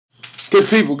Good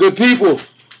people, good people.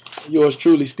 Yours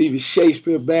truly, Stevie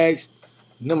Shakespeare Baggs,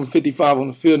 number 55 on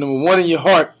the field, number 1 in your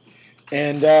heart.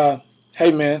 And,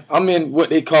 hey, man, I'm in what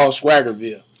they call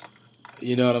Swaggerville.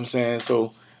 You know what I'm saying?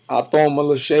 So I'll throw them a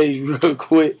little shade real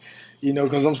quick, you know,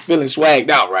 because I'm feeling swagged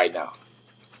out right now.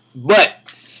 But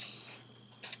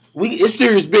it's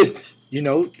serious business. You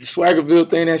know, the Swaggerville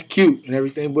thing, that's cute and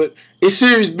everything, but it's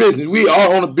serious business. We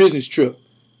are on a business trip.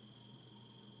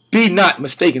 Be not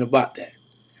mistaken about that.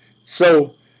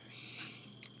 So,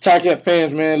 Ticat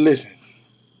fans, man, listen.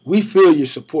 We feel your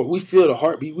support. We feel the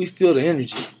heartbeat. We feel the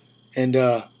energy. And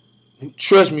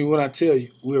trust me when I tell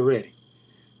you, we're ready.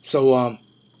 So,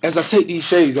 as I take these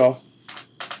shades off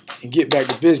and get back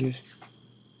to business,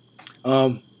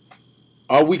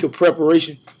 our week of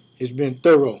preparation has been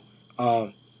thorough.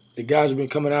 The guys have been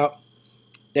coming out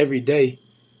every day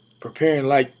preparing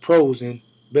like pros and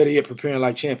better yet preparing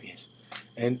like champions.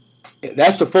 And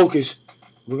that's the focus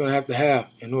we're going to have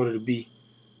in order to be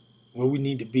where we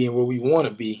need to be and where we want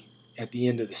to be at the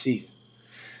end of the season.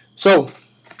 So,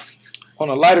 on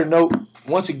a lighter note,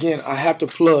 once again, I have to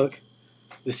plug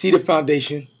the Cedar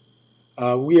Foundation.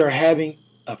 We are having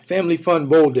a Family Fun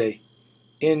Bowl Day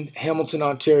in Hamilton,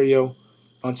 Ontario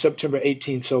on September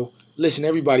 18th. So, listen,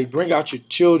 everybody, bring out your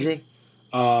children,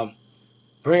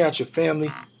 bring out your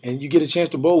family, and you get a chance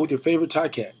to bowl with your favorite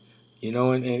Ticat, you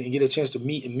know, and get a chance to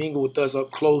meet and mingle with us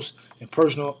up close and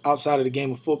personal outside of the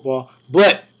game of football.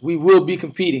 But we will be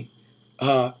competing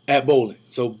at bowling.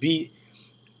 So be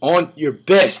on your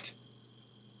best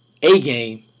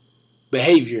A-game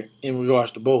behavior in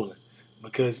regards to bowling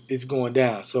because it's going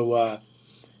down. So,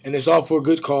 and it's all for a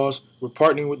good cause. We're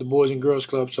partnering with the Boys and Girls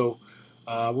Club, so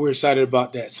we're excited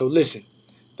about that. So listen,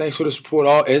 thanks for the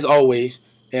support as always,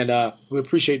 and we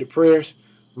appreciate the prayers.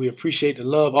 We appreciate the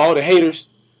love. All the haters,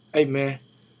 hey, man,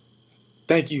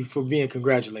 thank you for being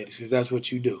congratulated because that's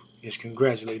what you do is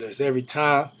congratulate us. Every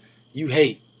time you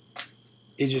hate,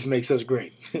 it just makes us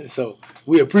great. So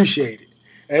we appreciate it.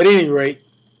 At any rate,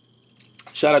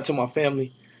 shout out to my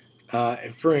family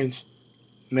and friends.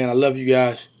 Man, I love you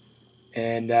guys.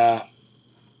 And I'll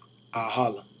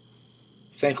holla.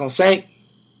 Saint on Saint,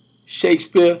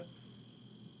 Shakespeare.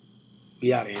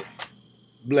 We out of here.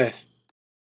 Bless.